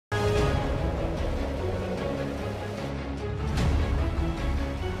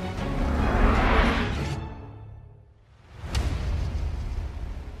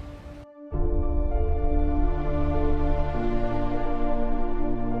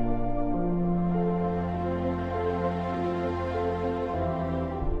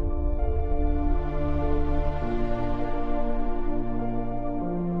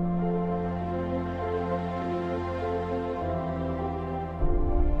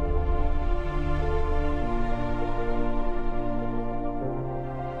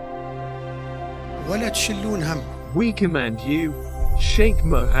ولا تشلون هم. We command you, Sheikh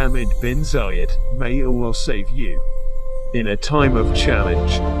Mohammed bin Zayed, may Allah save you. In a time of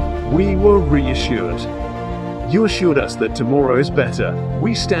challenge, we were reassured. You assured us that tomorrow is better.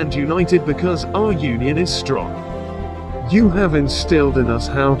 We stand united because our union is strong. You have instilled in us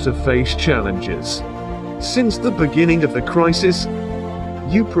how to face challenges. Since the beginning of the crisis,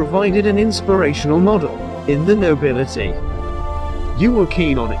 you provided an inspirational model in the nobility. You were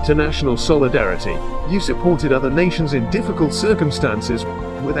keen on international solidarity. You supported other nations in difficult circumstances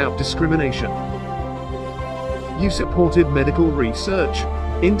without discrimination. You supported medical research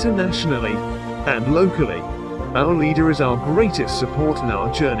internationally and locally. Our leader is our greatest support in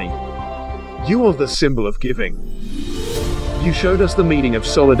our journey. You are the symbol of giving. You showed us the meaning of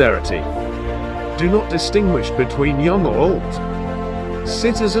solidarity. Do not distinguish between young or old,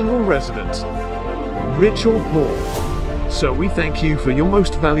 citizen or resident, rich or poor. So we thank you for your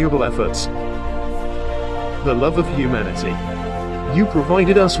most valuable efforts. The love of humanity. You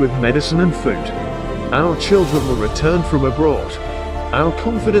provided us with medicine and food. Our children will return from abroad. Our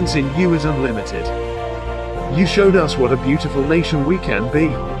confidence in you is unlimited. You showed us what a beautiful nation we can be.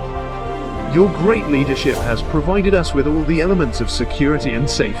 Your great leadership has provided us with all the elements of security and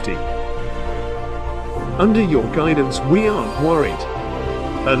safety. Under your guidance, we aren't worried.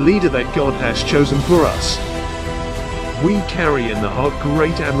 A leader that God has chosen for us. We carry in the heart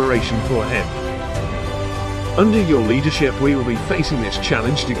great admiration for him. Under your leadership, we will be facing this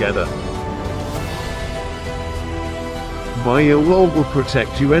challenge together. My Allah will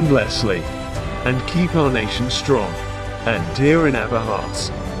protect you endlessly and keep our nation strong and dear in our hearts.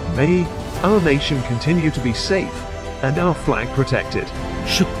 May our nation continue to be safe and our flag protected.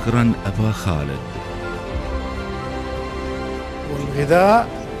 شكرا أبا خالد. والغذاء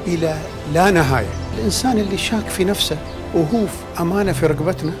إلى لا نهاية. الإنسان اللي شاك في نفسه وهو أمانة في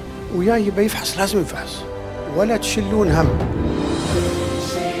رقبتنا وياي يبي يفحص لازم يفحص. ولا تشلون هم.